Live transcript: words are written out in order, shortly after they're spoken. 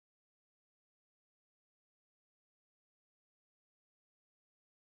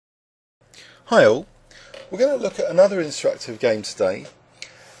Hi all, we're going to look at another instructive game today.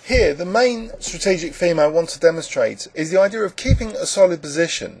 Here the main strategic theme I want to demonstrate is the idea of keeping a solid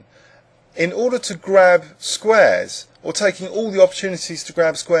position in order to grab squares, or taking all the opportunities to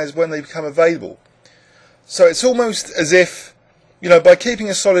grab squares when they become available. So it's almost as if, by keeping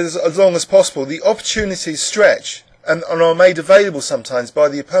as solid as long as possible, the opportunities stretch and are made available sometimes by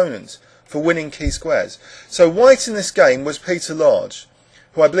the opponent for winning key squares. So white in this game was Peter Large,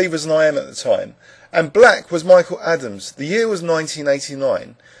 who I believe was an IM at the time, and black was Michael Adams. The year was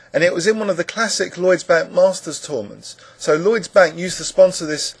 1989, and it was in one of the classic Lloyds Bank Masters tournaments. So Lloyds Bank used to sponsor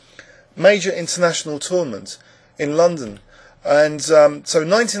this major international tournament in London, and so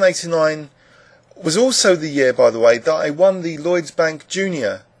 1989 was also the year, by the way, that I won the Lloyds Bank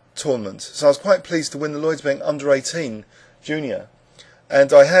Junior tournament. So I was quite pleased to win the Lloyds Bank Under 18 Junior.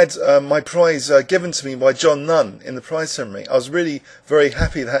 And I had my prize given to me by John Nunn in the prize ceremony. I was really very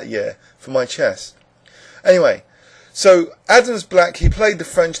happy that year for my chess. Anyway, so Adams Black, he played the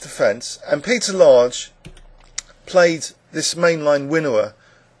French defence, and Peter Large played this mainline winnower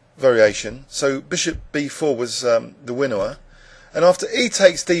variation. So bishop b4 was the winnower. And after e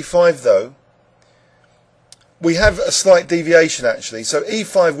takes d5 though, we have a slight deviation actually. So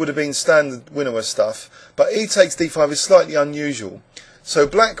e5 would have been standard winnower stuff, but e takes d5 is slightly unusual. So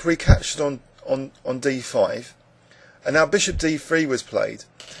black recaptured on d5, and now bishop d3 was played.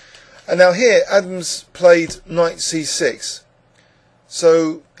 And now here Adams played knight c6.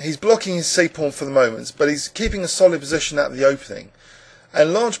 So he's blocking his c-pawn for the moment, but he's keeping a solid position at the opening.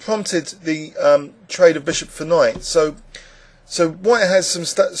 And Large prompted the trade of bishop for knight. So white has some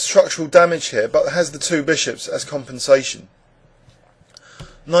structural damage here, but has the two bishops as compensation.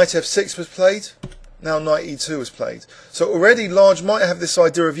 Knight f6 was played. Now knight e2 was played. So already Large might have this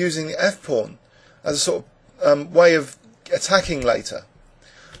idea of using the f-pawn as a sort of way of attacking later.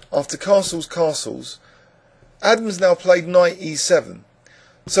 After castles, Adams now played knight e7.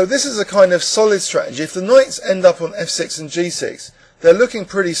 So this is a kind of solid strategy. If the knights end up on f6 and g6, they're looking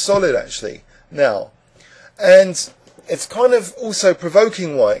pretty solid actually now. And it's kind of also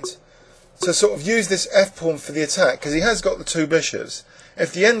provoking white to sort of use this f-pawn for the attack, because he has got the two bishops.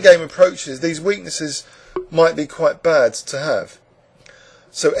 If the endgame approaches, these weaknesses might be quite bad to have.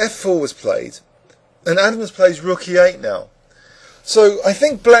 So f4 was played, and Adams plays rook e8 now. So I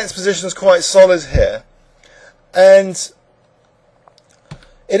think black's position is quite solid here, and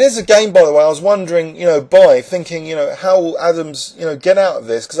it is a game, by the way. I was wondering, thinking, how will Adams, get out of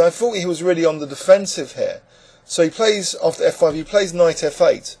this, because I thought he was really on the defensive here. So he plays, after f5, he plays knight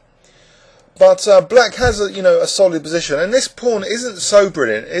f8. But black has a solid position, and this pawn isn't so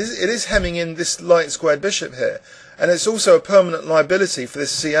brilliant. It is hemming in this light squared bishop here, and it's also a permanent liability for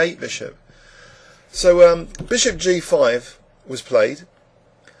this c8 bishop. So bishop g5 was played,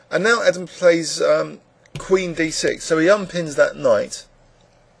 and now Adams plays queen d6. So he unpins that knight,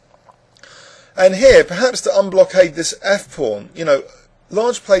 and here perhaps to unblockade this f pawn,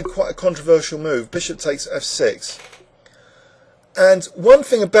 Large played quite a controversial move. Bishop takes f6. And one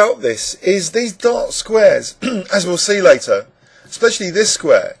thing about this is these dark squares, as we'll see later, especially this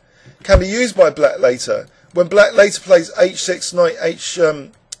square, can be used by black later, when black later plays h6, knight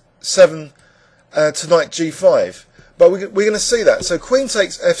h7 to knight g5. But we're going to see that. So queen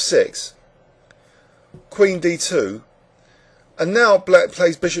takes f6, queen d2, and now black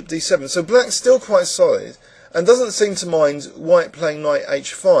plays bishop d7. So black's still quite solid and doesn't seem to mind white playing knight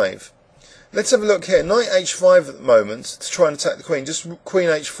h5. Let's have a look here. Knight h5 at the moment to try and attack the queen. Just queen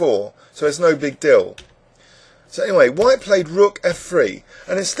h4, so it's no big deal. So anyway, white played rook f3,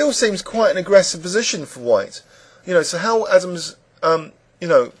 and it still seems quite an aggressive position for white. So how Adams,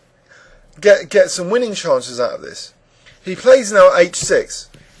 get some winning chances out of this? He plays now h6,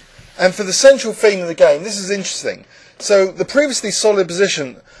 and for the central theme of the game, this is interesting. So the previously solid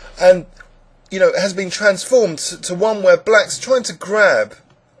position, and has been transformed to one where black's trying to grab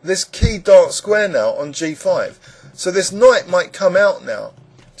this key dark square now on g5. So this knight might come out now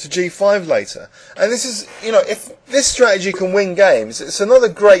to g5 later. And this is, if this strategy can win games, it's another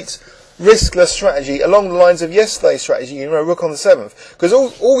great riskless strategy along the lines of yesterday's strategy, rook on the 7th. Because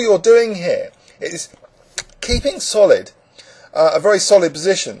all you're doing here is keeping solid, a very solid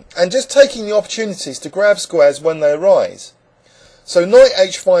position, and just taking the opportunities to grab squares when they arise. So knight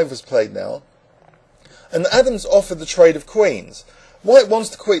h5 was played now, and Adams offered the trade of queens. White wants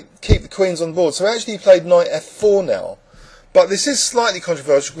to keep the queens on board, so actually he played knight f4 now. But this is slightly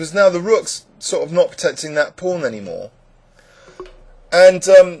controversial because now the rook's sort of not protecting that pawn anymore. And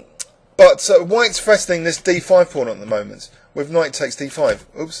but white's threatening this d5 pawn at the moment with knight takes d5.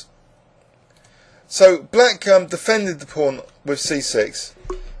 Oops. So black defended the pawn with c6,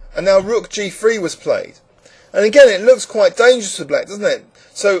 and now rook g3 was played. And again, it looks quite dangerous for black, doesn't it?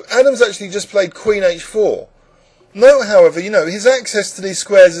 So Adams actually just played queen h4. Note, however, his access to these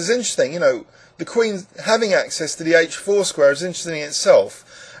squares is interesting. The queen having access to the h4 square is interesting in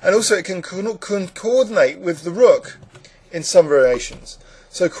itself, and also it can coordinate with the rook in some variations.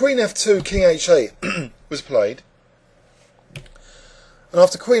 So queen f2, king h8 was played, and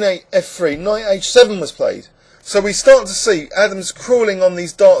after queen f3, knight h7 was played. So we start to see Adams crawling on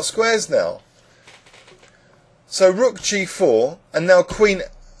these dark squares now. So rook g4, and now queen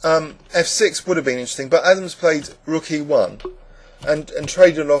f6 would have been interesting, but Adams played rook e1 and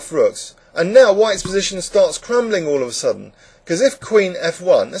traded off rooks. And now white's position starts crumbling all of a sudden, because if queen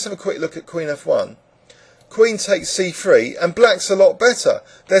f1, let's have a quick look at queen f1, queen takes c3, and black's a lot better.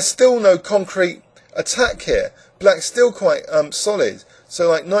 There's still no concrete attack here. Black's still quite solid. So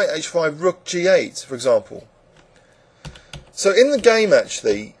like knight h5, rook g8, for example. So in the game,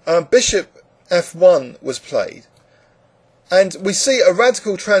 actually, bishop f1 was played, and we see a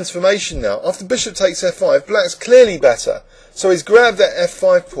radical transformation now. After bishop takes f5, black's clearly better, so he's grabbed that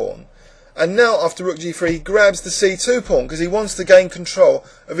f5 pawn, and now after rook g3 he grabs the c2 pawn because he wants to gain control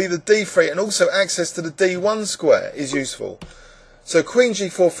of either d3, and also access to the d1 square is useful. So queen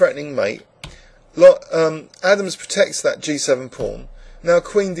g4 threatening mate. Adams protects that g7 pawn. Now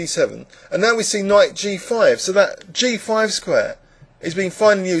queen d7, and now we see knight g5, so that g5 square is being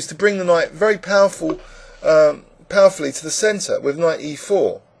finally used to bring the knight very powerfully to the centre with knight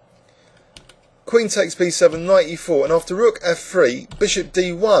e4. Queen takes b7, knight e4, and after rook f3, bishop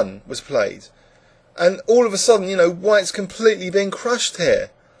d1 was played. And all of a sudden, white's completely being crushed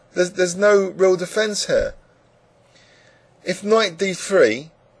here. There's no real defence here. If knight d3,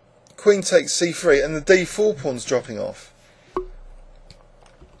 queen takes c3, and the d4 pawn's dropping off.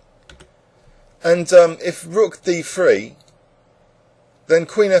 And if rook d3, then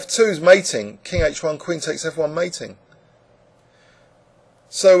queen f2 is mating, king h1, queen takes f1 mating.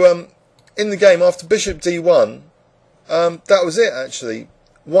 So in the game, after bishop d1, that was it actually.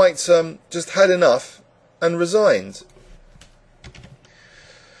 White just had enough and resigned.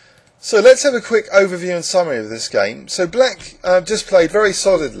 So let's have a quick overview and summary of this game. So black just played very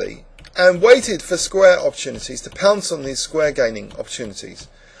solidly and waited for square opportunities to pounce on these square gaining opportunities,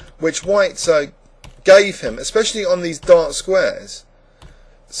 which white gave him, especially on these dark squares.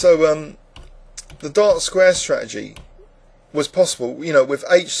 So the dark square strategy was possible, with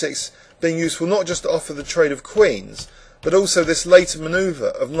h6 being useful not just to offer the trade of queens, but also this later manoeuvre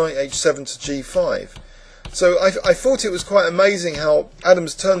of knight h7 to g5. So I thought it was quite amazing how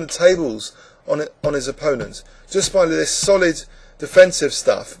Adams turned the tables on his opponent, just by this solid defensive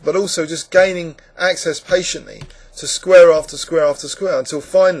stuff, but also just gaining access patiently to square after square after square, until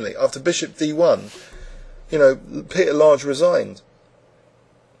finally, after bishop d1, Peter Large resigned.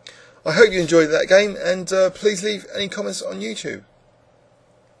 I hope you enjoyed that game, and please leave any comments on YouTube.